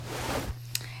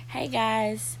Hey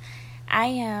guys, I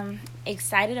am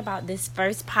excited about this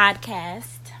first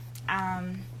podcast.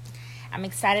 I'm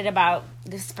excited about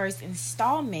this first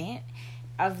installment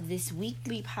of this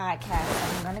weekly podcast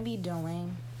that I'm going to be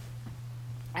doing.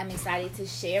 I'm excited to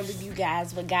share with you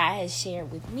guys what God has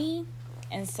shared with me.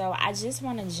 And so I just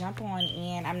want to jump on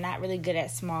in. I'm not really good at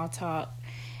small talk.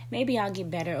 Maybe I'll get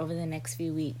better over the next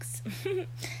few weeks.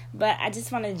 But I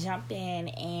just want to jump in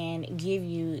and give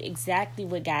you exactly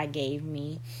what God gave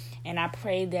me. And I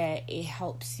pray that it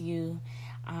helps you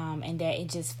and that it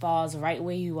just falls right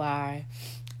where you are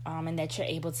and that you're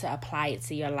able to apply it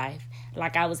to your life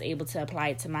like I was able to apply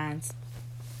it to mine.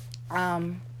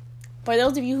 For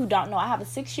those of you who don't know, I have a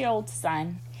 6-year-old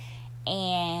son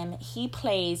and he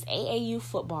plays AAU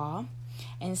football.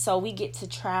 And so we get to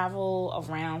travel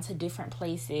around to different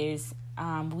places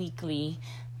weekly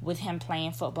with him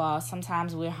playing football.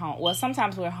 Sometimes we're home. Well,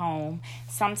 sometimes we're home.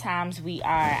 Sometimes we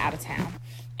are out of town.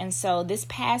 And so this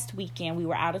past weekend we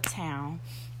were out of town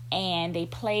and they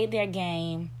played their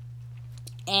game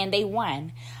and they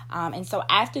won. And so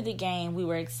after the game, we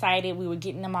were excited. We were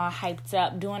getting them all hyped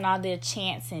up, doing all their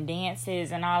chants and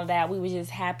dances and all of that. We were just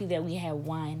happy that we had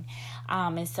won.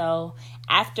 And so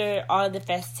after all of the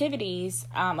festivities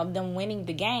of them winning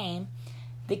the game,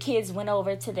 the kids went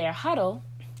over to their huddle.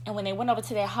 And when they went over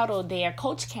to their huddle, their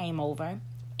coach came over.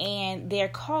 And their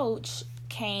coach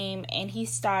came and he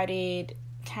started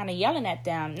kind of yelling at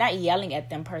them. Not yelling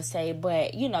at them per se,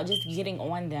 but, just getting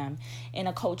on them in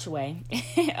a coach way,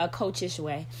 a coachish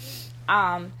way.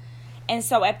 And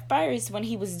so at first, when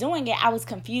he was doing it, I was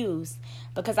confused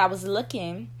because I was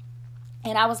looking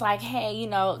and I was like, hey,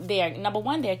 they're, number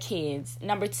one, they're kids.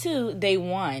 Number two, they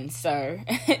won, sir.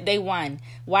 They won.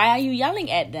 Why are you yelling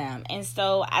at them? And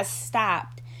so I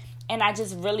stopped and I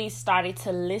just really started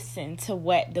to listen to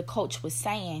what the coach was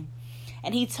saying.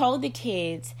 And he told the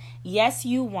kids, yes,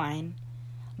 you won,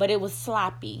 but it was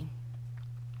sloppy.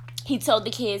 He told the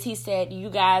kids, he said,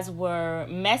 you guys were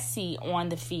messy on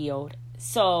the field.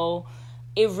 So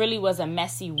it really was a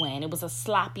messy win. It was a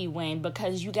sloppy win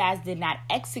because you guys did not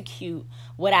execute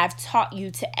what I've taught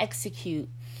you to execute.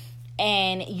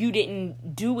 And you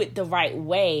didn't do it the right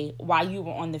way while you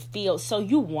were on the field. So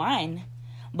you won,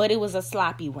 but it was a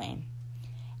sloppy win.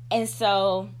 And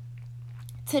so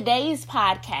today's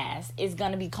podcast is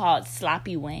going to be called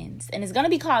Sloppy Wins. And it's going to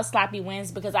be called Sloppy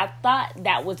Wins because I thought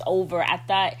that was over. I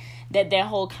thought that their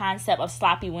whole concept of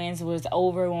sloppy wins was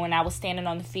over when I was standing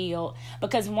on the field.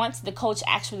 Because once the coach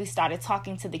actually started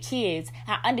talking to the kids,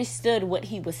 I understood what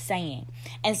he was saying.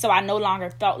 And so I no longer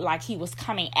felt like he was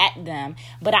coming at them.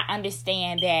 But I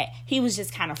understand that he was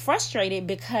just kind of frustrated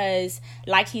because,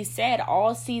 like he said,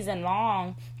 all season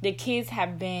long, the kids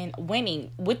have been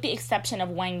winning with the exception of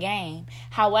one game.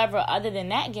 However, other than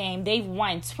that game, they've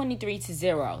won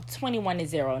 23-0,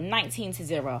 21-0,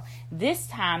 19-0. This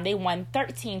time they won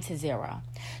 13-0.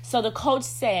 So the coach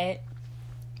said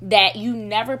that you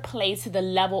never play to the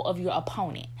level of your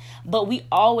opponent. But we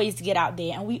always get out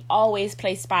there and we always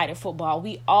play spider football.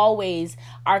 We always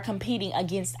are competing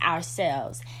against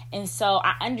ourselves. And so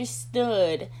I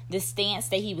understood the stance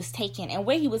that he was taking and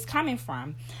where he was coming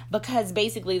from. Because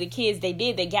basically the kids, they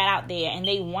got out there and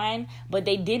they won, but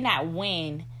they did not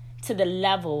win to the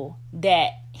level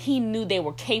that he knew they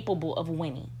were capable of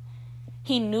winning.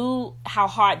 He knew how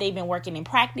hard they've been working in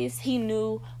practice. He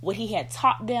knew what he had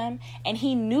taught them. And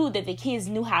he knew that the kids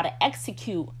knew how to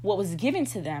execute what was given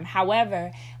to them.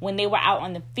 However, when they were out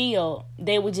on the field,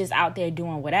 they were just out there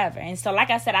doing whatever. And so,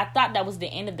 like I said, I thought that was the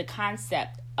end of the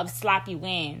concept of sloppy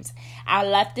wins. I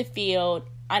left the field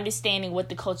understanding what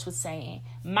the coach was saying,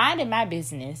 minding my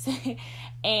business.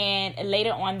 And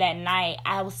later on that night,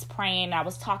 I was praying. I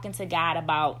was talking to God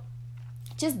about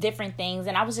just different things.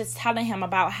 And I was just telling him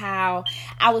about how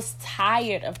I was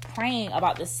tired of praying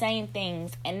about the same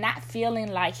things and not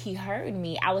feeling like he heard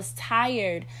me. I was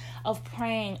tired of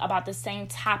praying about the same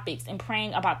topics and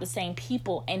praying about the same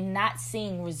people and not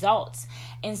seeing results.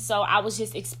 And so I was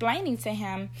just explaining to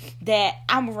him that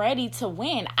I'm ready to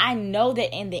win. I know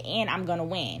that in the end, I'm going to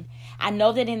win. I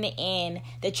know that in the end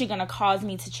that you're going to cause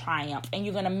me to triumph and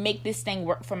you're going to make this thing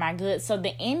work for my good. So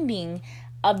the ending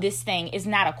of this thing is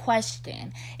not a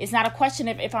question. It's not a question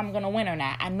of if I'm going to win or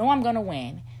not. I know I'm going to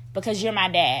win because you're my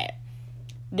dad.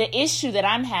 The issue that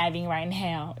I'm having right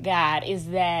now, God, is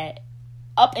that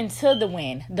up until the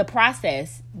win, the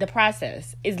process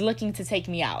is looking to take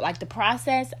me out. Like the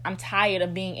process, I'm tired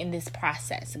of being in this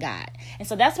process, God. And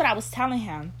so that's what I was telling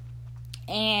him.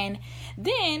 And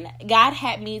then God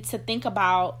had me to think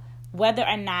about whether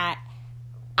or not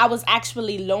I was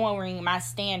actually lowering my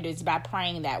standards by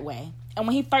praying that way. And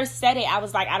when he first said it, I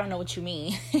was like, I don't know what you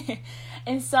mean.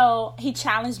 And so he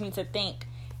challenged me to think,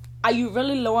 are you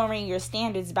really lowering your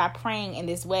standards by praying in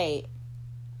this way?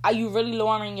 Are you really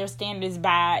lowering your standards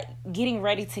by getting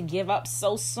ready to give up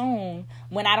so soon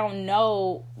when I don't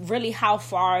know really how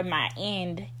far my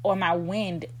end or my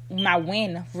win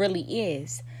really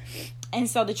is? And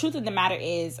so the truth of the matter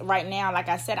is, right now, like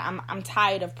I said, I'm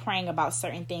tired of praying about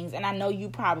certain things. And I know you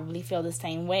probably feel the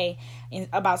same way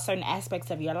about certain aspects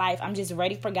of your life. I'm just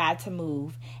ready for God to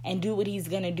move and do what he's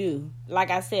going to do. Like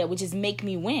I said, which is make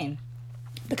me win.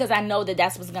 Because I know that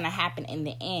that's what's going to happen in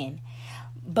the end.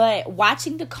 But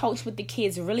watching the coach with the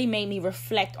kids really made me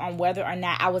reflect on whether or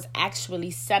not I was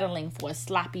actually settling for a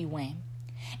sloppy win.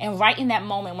 And right in that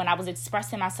moment when I was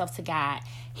expressing myself to God,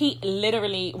 he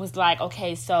literally was like,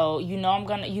 okay, so you're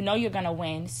going to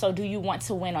win. So do you want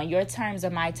to win on your terms or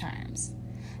my terms?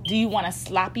 Do you want a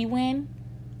sloppy win?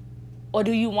 Or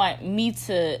do you want me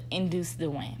to induce the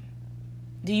win?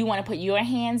 Do you want to put your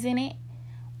hands in it?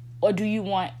 Or do you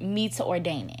want me to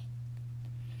ordain it?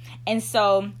 And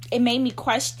so it made me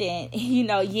question,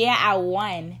 yeah, I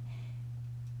won.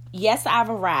 Yes, I've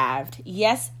arrived.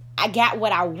 Yes, I got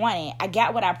what I wanted. I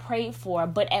got what I prayed for,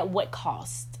 but at what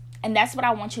cost? And that's what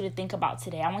I want you to think about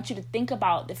today. I want you to think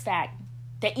about the fact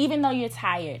that even though you're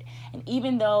tired, and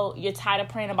even though you're tired of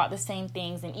praying about the same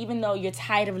things, and even though you're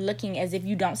tired of looking as if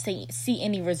you don't see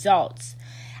any results,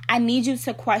 I need you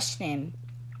to question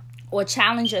or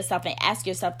challenge yourself and ask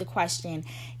yourself the question,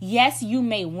 yes, you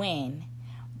may win,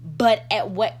 but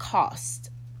at what cost?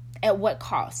 At what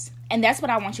cost? And that's what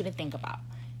I want you to think about.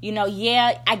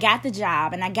 Yeah, I got the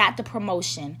job and I got the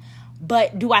promotion,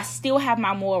 but do I still have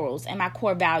my morals and my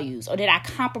core values? Or did I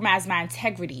compromise my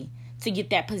integrity to get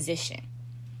that position?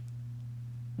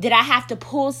 Did I have to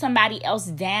pull somebody else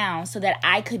down so that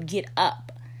I could get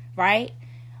up, right?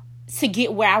 To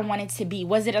get where I wanted to be?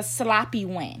 Was it a sloppy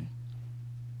win?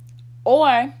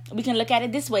 Or we can look at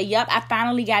it this way. Yup, I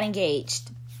finally got engaged.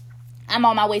 I'm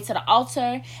on my way to the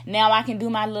altar. Now I can do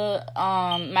my little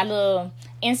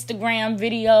Instagram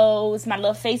videos, my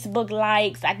little Facebook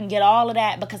likes. I can get all of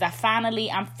that because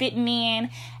I'm fitting in.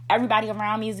 Everybody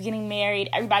around me is getting married.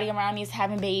 Everybody around me is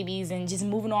having babies and just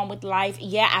moving on with life.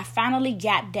 Yeah, I finally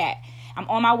got that. I'm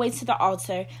on my way to the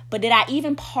altar. But did I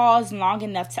even pause long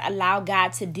enough to allow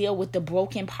God to deal with the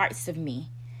broken parts of me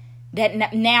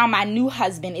that now my new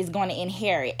husband is going to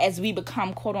inherit as we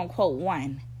become quote unquote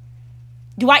one?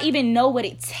 Do I even know what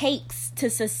it takes to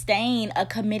sustain a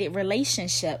committed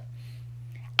relationship?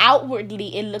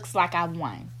 Outwardly, it looks like I've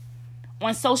won.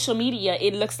 On social media,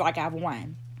 it looks like I've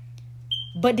won.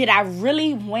 But did I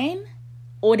really win?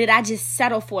 Or did I just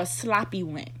settle for a sloppy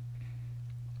win?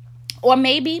 Or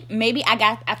maybe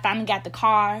I finally got the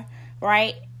car,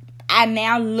 right? I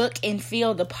now look and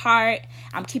feel the part.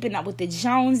 I'm keeping up with the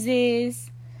Joneses.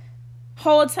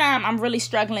 Whole time, I'm really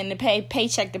struggling to pay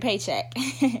paycheck to paycheck.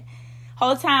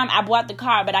 Whole time I bought the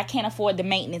car, but I can't afford the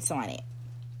maintenance on it,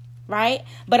 right?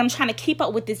 But I'm trying to keep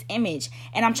up with this image,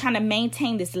 and I'm trying to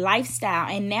maintain this lifestyle.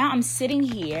 And now I'm sitting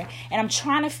here, and I'm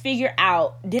trying to figure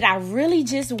out, did I really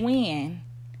just win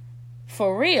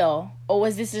for real, or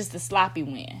was this just a sloppy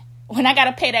win? When I got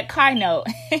to pay that car note,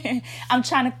 I'm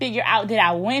trying to figure out, did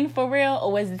I win for real,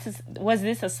 or was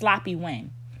this a sloppy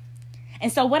win?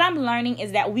 And so what I'm learning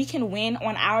is that we can win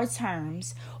on our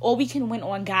terms or we can win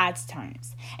on God's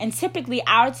terms. And typically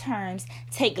our terms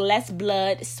take less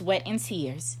blood, sweat, and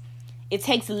tears. It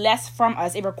takes less from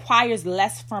us. It requires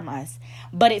less from us,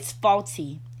 but it's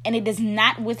faulty. And it does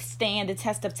not withstand the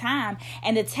test of time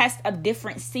and the test of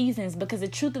different seasons, because the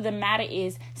truth of the matter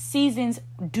is seasons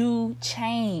do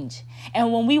change.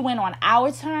 And when we win on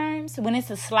our terms, when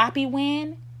it's a sloppy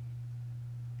win,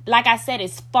 like I said,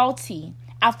 it's faulty.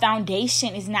 Our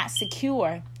foundation is not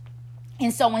secure.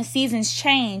 And so when seasons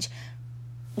change,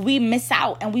 we miss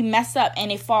out and we mess up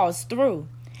and it falls through.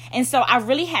 And so I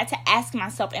really had to ask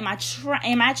myself, am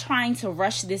I trying to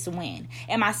rush this win?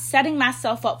 Am I setting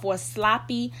myself up for a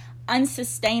sloppy,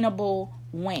 unsustainable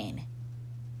win?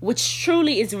 Which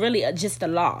truly is really just a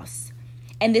loss.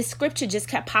 And this scripture just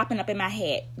kept popping up in my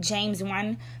head. James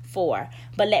 1:4.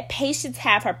 But let patience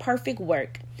have her perfect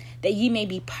work, that ye may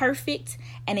be perfect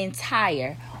and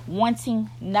entire,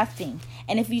 wanting nothing.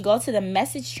 And if you go to the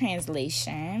Message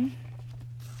translation,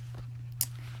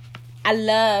 I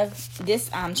love this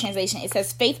translation. It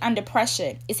says, faith under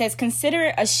pressure. It says, consider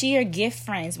it a sheer gift,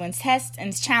 friends, when tests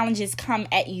and challenges come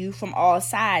at you from all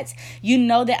sides. You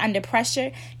know that under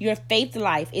pressure, your faith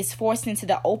life is forced into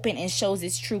the open and shows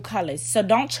its true colors. So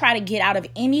don't try to get out of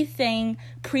anything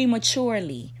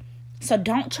prematurely.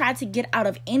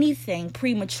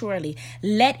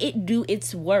 Let it do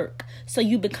its work so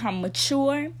you become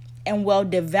mature and well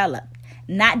developed.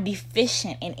 not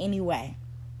deficient in any way.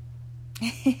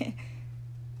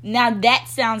 Now that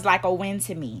sounds like a win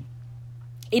to me.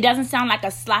 It doesn't sound like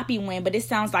a sloppy win, but it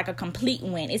sounds like a complete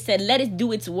win. It said, let it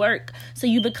do its work so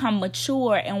you become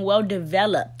mature and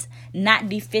well-developed, not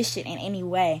deficient in any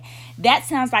way. That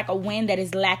sounds like a win that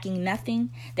is lacking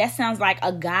nothing. That sounds like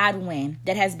a God win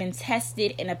that has been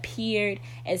tested and appeared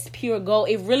as pure gold.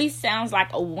 It really sounds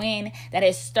like a win that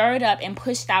has stirred up and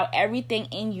pushed out everything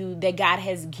in you that God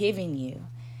has given you.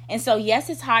 And so, yes,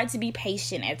 it's hard to be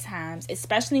patient at times,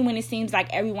 especially when it seems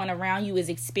like everyone around you is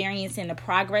experiencing the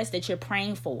progress that you're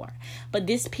praying for. But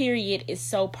this period is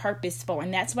so purposeful,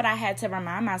 and that's what I had to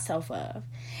remind myself of.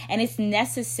 And it's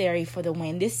necessary for the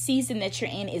win. This season that you're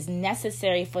in is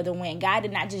necessary for the win. God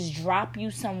did not just drop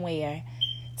you somewhere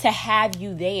to have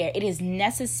you there. It is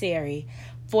necessary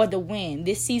for the win.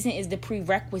 This season is the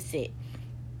prerequisite.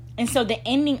 And so the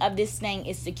ending of this thing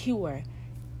is secure.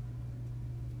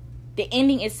 The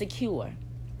ending is secure.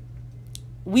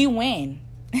 We win.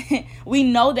 We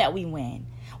know that we win.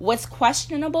 What's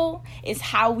questionable is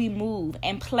how we move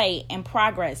and play and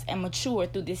progress and mature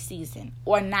through this season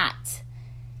or not.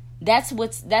 That's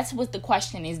what the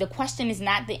question is. The question is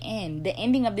not the end. The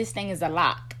ending of this thing is a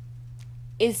lock.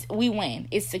 We win.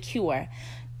 It's secure.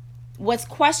 What's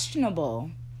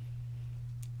questionable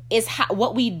is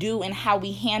what we do and how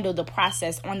we handle the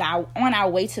process on our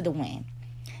way to the win.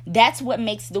 That's what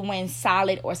makes the win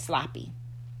solid or sloppy.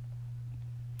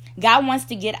 God wants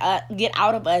to get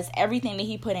out of us everything that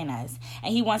he put in us.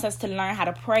 And he wants us to learn how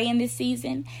to pray in this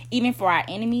season, even for our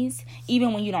enemies,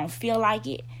 even when you don't feel like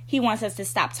it. He wants us to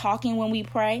stop talking when we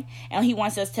pray, and he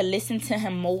wants us to listen to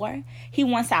him more. He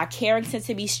wants our character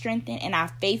to be strengthened and our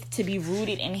faith to be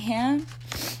rooted in him.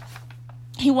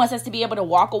 He wants us to be able to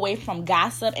walk away from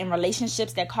gossip and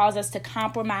relationships that cause us to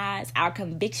compromise our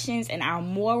convictions and our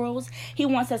morals. He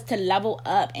wants us to level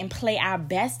up and play our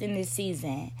best in this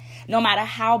season, no matter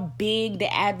how big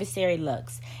the adversary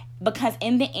looks. Because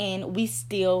in the end, we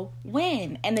still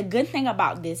win. And the good thing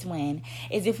about this win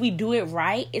is if we do it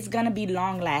right, it's going to be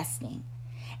long lasting.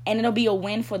 And it'll be a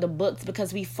win for the books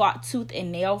because we fought tooth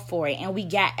and nail for it. And we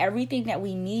got everything that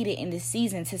we needed in this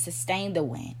season to sustain the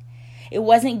win. It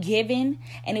wasn't given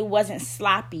and it wasn't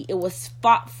sloppy. It was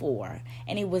fought for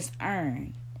and it was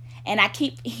earned. And I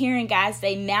keep hearing God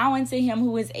say, now unto him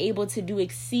who is able to do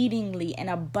exceedingly and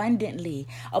abundantly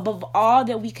above all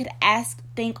that we could ask,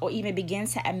 think, or even begin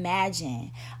to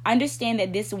imagine. Understand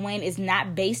that this win is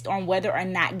not based on whether or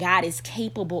not God is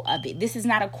capable of it. This is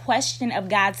not a question of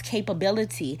God's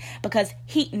capability, because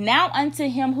now unto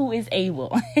him who is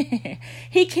able,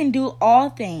 he can do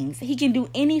all things. He can do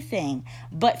anything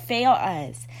but fail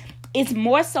us. It's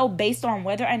more so based on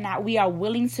whether or not we are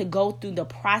willing to go through the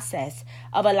process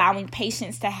of allowing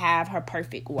patience to have her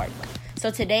perfect work. So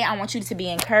today I want you to be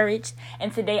encouraged,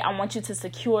 and today I want you to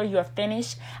secure your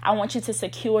finish. I want you to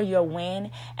secure your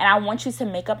win, and I want you to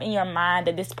make up in your mind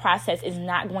that this process is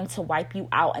not going to wipe you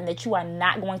out and that you are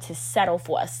not going to settle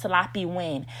for a sloppy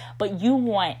win, but you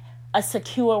want a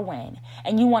secure win,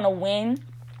 and you want a win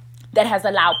that has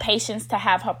allowed patience to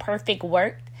have her perfect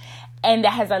work, and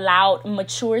that has allowed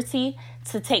maturity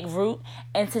to take root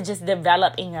and to just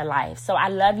develop in your life. So I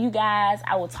love you guys.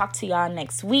 I will talk to y'all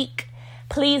next week.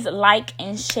 Please like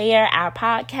and share our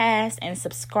podcast and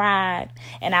subscribe.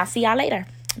 And I'll see y'all later.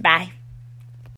 Bye.